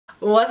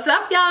What's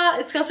up, y'all?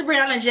 It's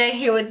KelseeBrianaJai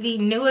here with the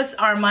newest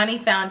Armani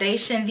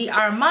foundation, the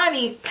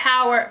Armani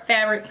Power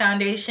Fabric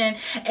Foundation.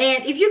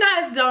 And if you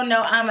guys don't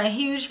know, I'm a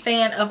huge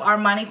fan of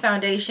Armani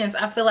foundations.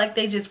 I feel like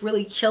they just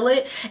really kill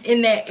it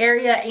in that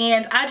area,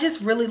 and I just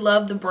really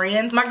love the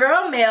brand. My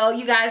girl Mel,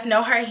 you guys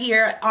know her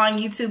here on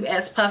YouTube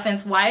as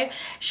Puffin's wife.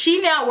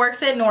 She now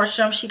works at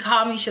Nordstrom. She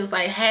called me. She was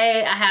like,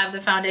 hey, I have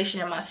the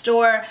foundation in my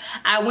store.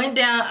 I went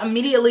down,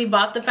 immediately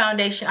bought the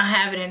foundation. I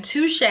have it in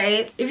 2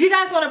 shades. If you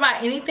guys want to buy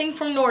anything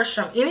from Nordstrom,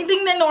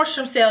 anything that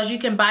Nordstrom sells, you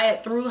can buy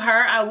it through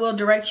her. I will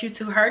direct you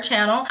to her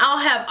channel. I'll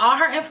have all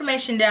her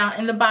information down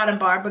in the bottom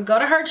bar, but go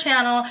to her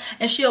channel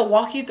and she'll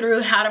walk you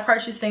through how to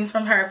purchase things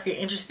from her if you're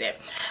interested.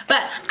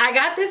 But I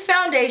got this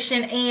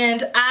foundation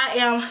and I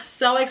am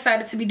so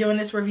excited to be doing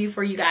this review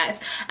for you guys.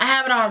 I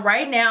have it on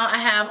right now. I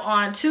have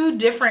on 2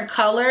 different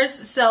colors.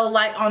 So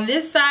like on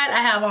this side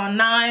I have on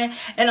 9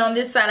 and on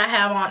this side I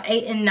have on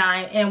 8 and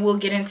 9, and we'll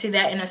get into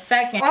that in a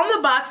second. On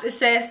the box it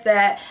says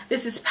that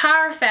this is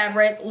Power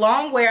Fabric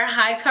Long Wear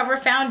High Cover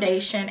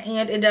Foundation,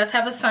 and it does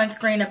have a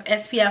sunscreen of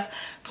SPF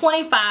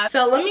 25.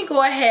 So let me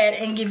go ahead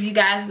and give you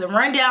guys the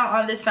rundown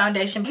on this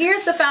foundation.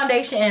 Here's the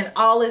foundation in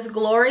all its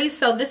glory.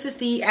 So this is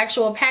the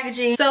actual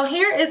packaging. So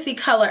here is the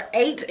color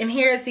 8 and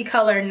here is the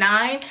color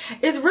 9.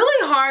 It's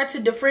really hard to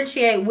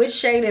differentiate which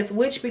shade is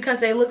which because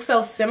they look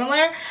so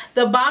similar.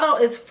 The bottle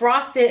is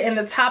frosted and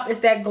the top is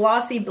that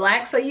glossy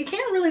black, so you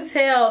can't really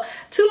tell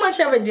too much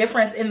of a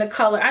difference in the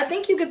color. I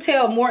think you could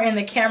tell more in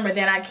the camera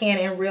than I can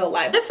in real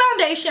life. This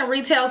foundation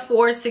retails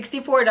for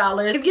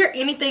 $64. If you're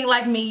anything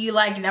like me, you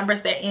like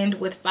numbers that end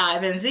with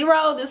 5 and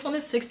 0. This one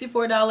is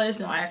 $64.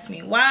 Don't ask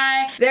me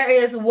why. There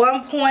is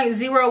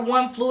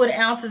 1.01 fluid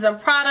ounces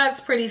of products,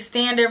 pretty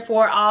standard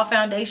for all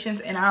foundations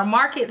in our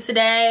market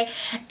today.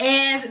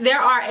 And there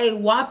are a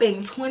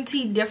whopping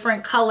 20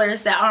 different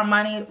colors that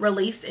Armani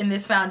released in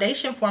this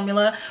foundation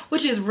formula,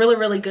 which is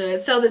really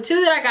good. So the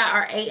 2 that I got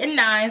are 8 and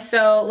 9.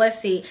 So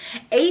let's see.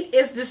 8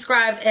 is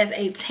described as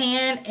a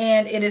tan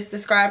and it is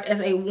described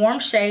as a warm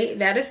shade.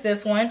 That is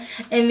this one.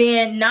 And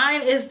then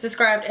 9 is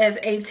described as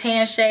a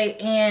tan shade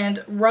and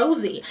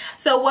rosy.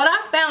 So what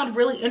I found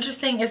really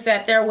interesting is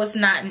that there was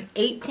not an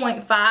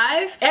 8.5.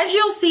 As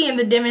you'll see in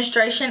the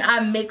demonstration,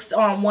 I mixed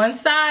on one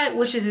side,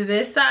 which is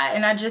this side,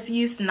 and I just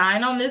used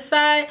 9 on this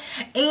side.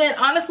 And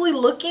honestly,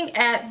 looking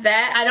at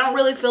that, I don't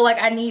really feel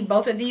like I need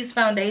both of these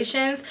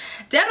foundations.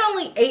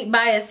 Definitely 8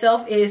 by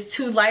itself is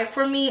too light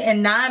for me,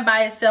 and 9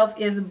 by itself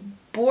is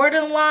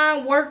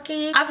borderline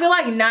working. I feel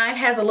like 9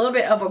 has a little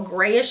bit of a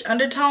grayish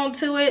undertone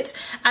to it.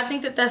 I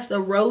think that that's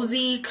the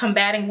rosy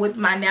combating with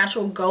my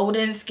natural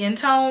golden skin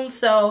tone,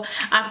 so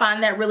I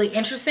find that really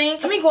interesting.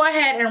 Let me go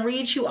ahead and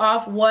read you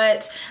off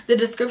what the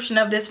description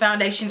of this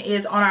foundation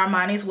is on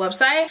Armani's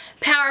website.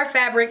 Power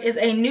Fabric is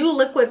a new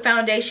liquid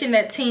foundation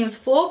that teams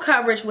full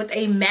coverage with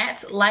a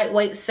matte,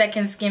 lightweight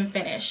second skin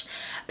finish.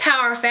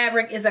 Power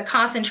Fabric is a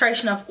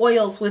concentration of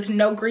oils with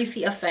no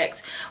greasy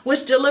effect,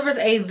 which delivers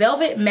a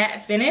velvet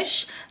matte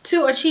finish.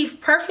 To achieve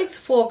perfect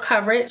full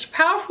coverage,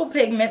 powerful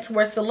pigments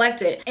were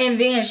selected and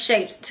then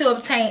shaped to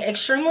obtain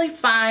extremely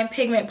fine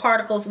pigment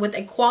particles with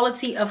a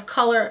quality of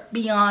color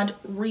beyond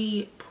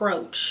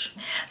reproach.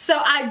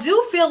 So I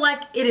do feel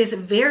like it is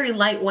very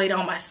lightweight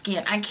on my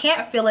skin. I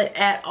can't feel it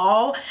at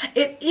all.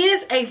 It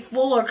is a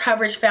fuller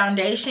coverage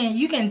foundation.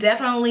 You can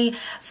definitely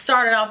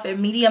start it off at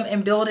medium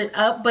and build it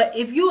up, but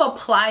if you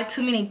apply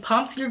too many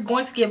pumps, you're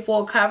going to get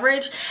full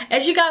coverage.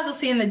 As you guys will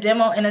see in the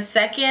demo in a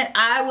second,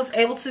 I was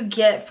able to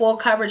get full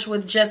coverage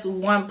with just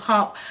 1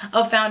 pump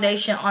of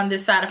foundation on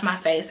this side of my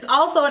face. It's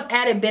also an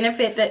added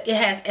benefit that it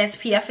has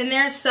SPF in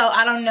there, so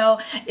I don't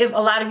know if a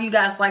lot of you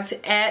guys like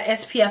to add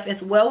SPF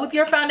as well with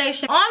your foundation.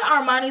 On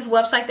Armani's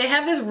website, they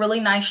have this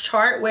really nice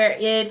chart where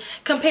it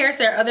compares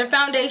their other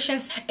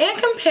foundations. In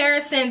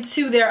comparison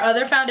to their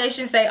other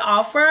foundations they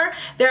offer,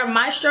 their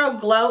Maestro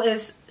Glow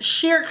is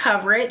sheer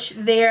coverage.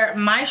 Their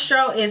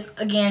Maestro is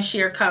again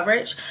sheer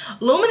coverage.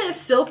 Luminous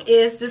Silk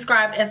is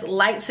described as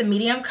light to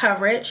medium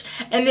coverage,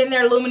 and then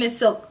their Luminous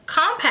Silk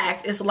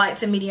Compact is light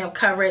to medium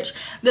coverage.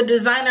 The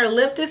Designer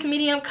Lift is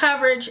medium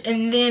coverage,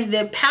 and then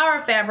the Power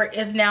Fabric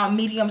is now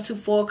medium to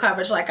full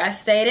coverage like I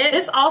stated.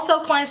 This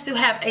also claims to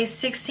have a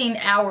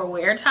 16-hour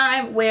wear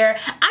time, where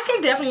I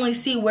can definitely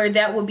see where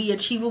that would be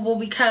achievable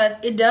because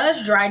it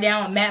does dry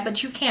down matte,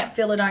 but you can't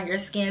feel it on your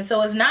skin,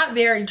 so it's not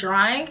very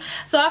drying.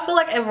 So I feel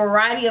like a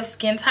variety of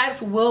skin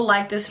types will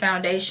like this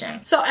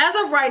foundation. So as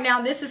of right now,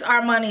 this is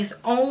Armani's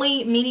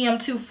only medium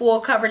to full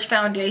coverage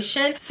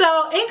foundation.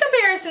 So in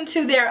comparison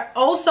to their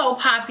also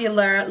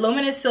popular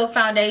Luminous Silk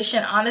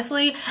foundation,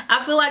 honestly,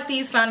 I feel like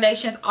these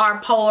foundations are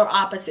polar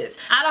opposites.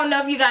 I don't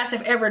know if you guys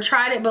have ever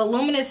tried it, but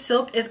Luminous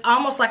Silk is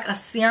almost like a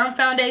serum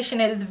foundation.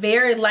 It is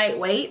very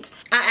lightweight.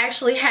 I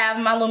actually have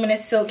my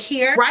Luminous Silk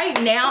here.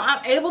 Right now,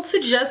 I'm able to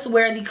just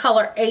wear the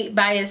color 8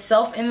 by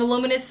itself in the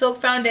Luminous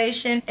Silk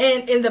foundation.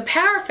 And in the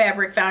Power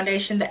Fabric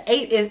foundation, the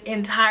 8 is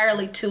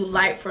entirely too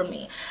light for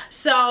me.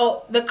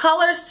 So the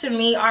colors to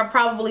me are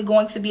probably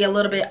going to be a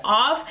little bit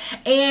off.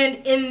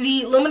 And in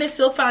the Luminous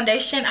Silk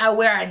foundation, I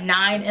wear a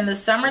 9 in the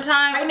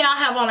summertime. Right now, I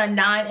have on a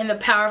 9 in the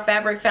Power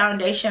Fabric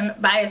foundation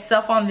by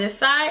itself on this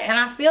side. And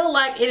I feel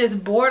like it is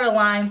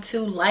borderline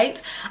too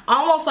light.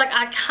 Almost like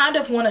I kind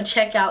of want to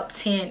check out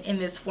 10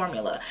 in this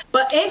formula.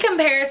 But in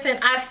comparison,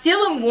 I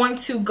still am going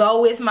to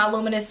go with my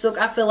Luminous Silk.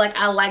 I feel like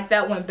I like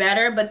that one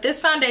better, but this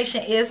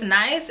foundation is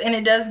nice and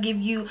it does give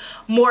you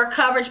more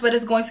coverage, but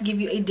it's going to give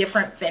you a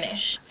different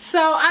finish. So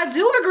I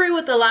do agree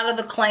with a lot of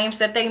the claims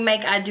that they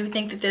make. I do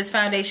think that this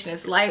foundation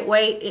is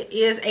lightweight. It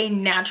is a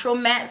natural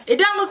matte. It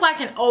doesn't look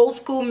like an old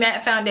school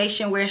matte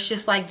foundation where it's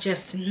just like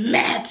just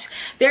matte.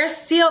 There's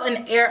still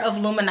an air of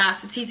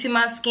luminosity to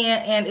my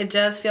skin and it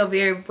does feel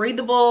very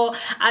breathable.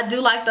 I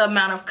do like the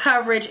amount of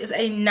coverage. It's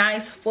a nice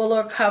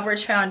fuller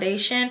coverage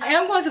foundation. I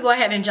am going to go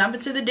ahead and jump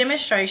into the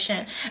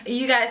demonstration.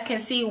 You guys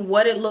can see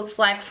what it looks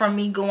like from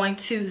me going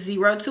to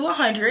 0 to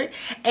 100,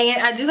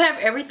 and I do have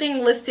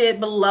everything listed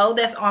below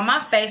that's on my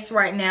face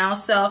right now.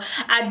 So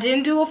I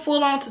didn't do a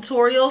full-on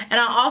tutorial, and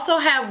I also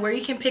have where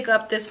you can pick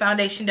up this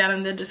foundation down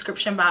in the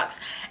description box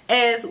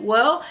as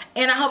well.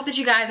 And I hope that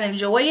you guys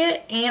enjoy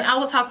it, and I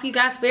will talk to you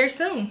guys very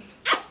soon.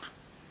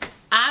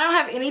 I don't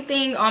have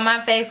anything on my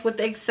face with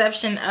the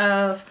exception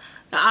of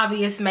the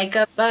obvious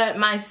makeup, but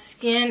my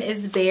skin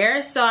is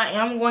bare, so I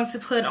am going to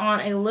put on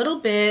a little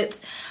bit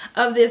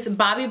of this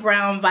Bobbi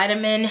Brown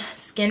Vitamin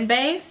Skin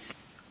Base.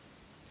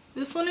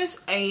 This one is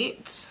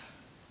 8.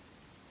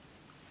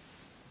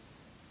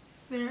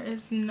 There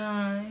is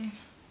 9.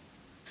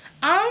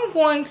 I'm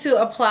going to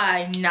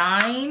apply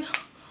 9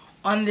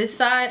 on this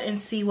side and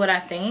see what I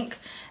think.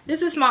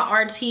 This is my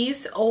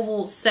Artis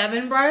Oval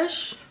 7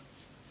 brush.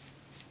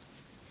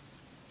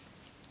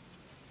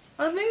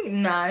 I think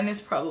 9 is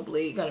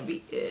probably gonna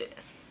be it.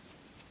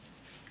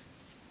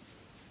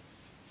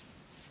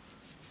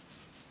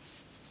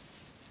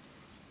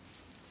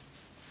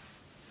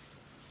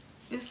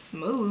 It's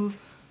smooth.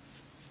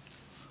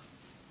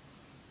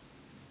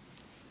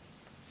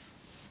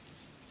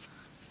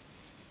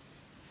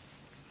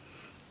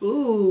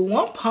 Ooh,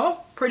 one pump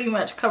pretty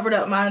much covered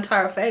up my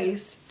entire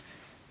face.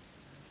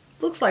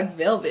 Looks like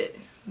velvet.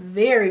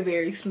 Very,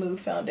 very smooth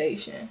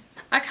foundation.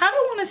 I kind of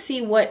want to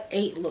see what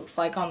 8 looks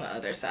like on the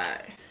other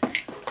side.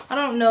 I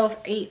don't know if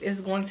 8 is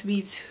going to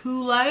be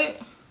too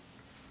light.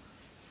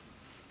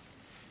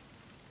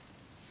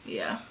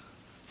 Yeah.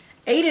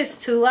 8 is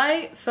too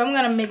light, so I'm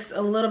going to mix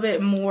a little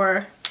bit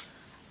more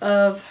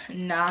of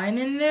 9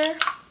 in there.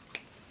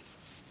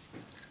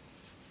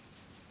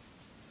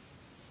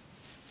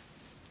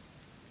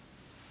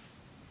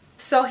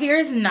 So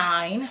here's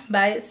 9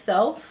 by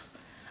itself.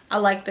 I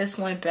like this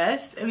one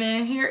best. And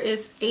then here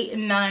is 8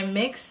 and 9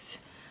 mixed.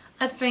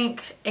 I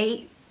think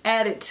 8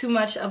 added too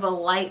much of a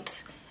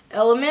light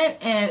element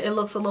and it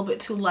looks a little bit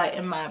too light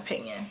in my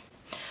opinion.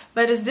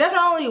 But it's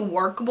definitely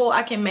workable.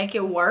 I can make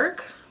it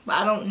work, but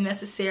I don't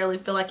necessarily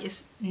feel like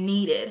it's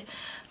needed.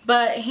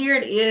 But here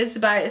it is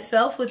by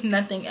itself with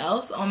nothing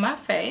else on my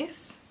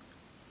face.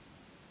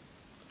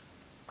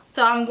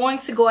 So I'm going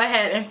to go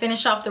ahead and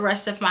finish off the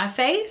rest of my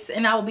face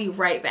and I will be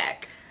right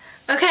back.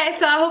 Okay,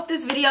 so I hope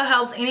this video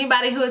helped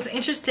anybody who is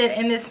interested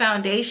in this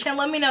foundation.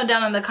 Let me know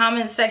down in the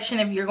comments section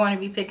if you're going to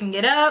be picking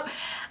it up.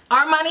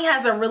 Armani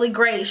has a really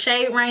great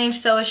shade range,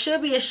 so it should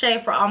be a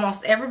shade for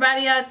almost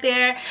everybody out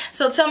there.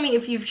 So tell me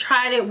if you've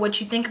tried it, what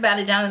you think about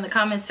it down in the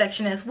comments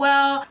section as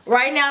well.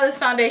 Right now, this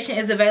foundation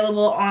is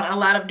available on a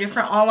lot of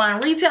different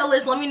online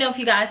retailers. Let me know if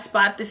you guys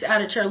spot this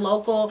out at your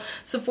local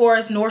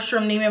Sephora's,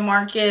 Nordstrom, Neiman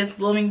Marcus,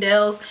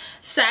 Bloomingdale's,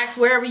 Saks,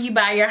 wherever you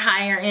buy your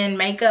higher end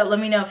makeup. Let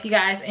me know if you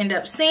guys end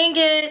up seeing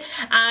it.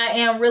 I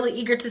am really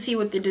eager to see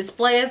what the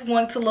display is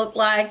going to look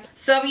like.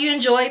 So if you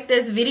enjoyed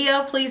this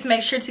video, please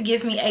make sure to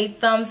give me a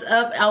thumbs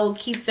up. I will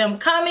keep them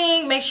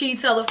coming. Make sure you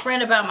tell a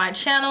friend about my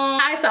channel.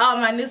 Hi to all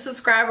my new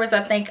subscribers. I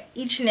thank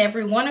each and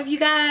every one of you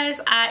guys.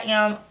 I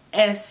am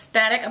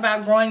ecstatic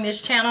about growing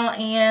this channel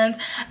and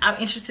I'm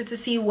interested to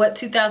see what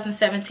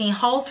 2017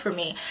 holds for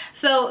me.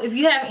 So if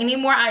you have any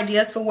more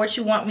ideas for what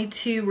you want me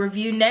to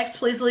review next,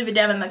 please leave it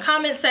down in the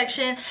comment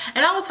section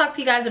and I will talk to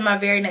you guys in my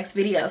very next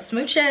video.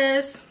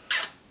 Smooches.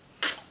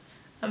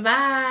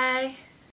 Bye.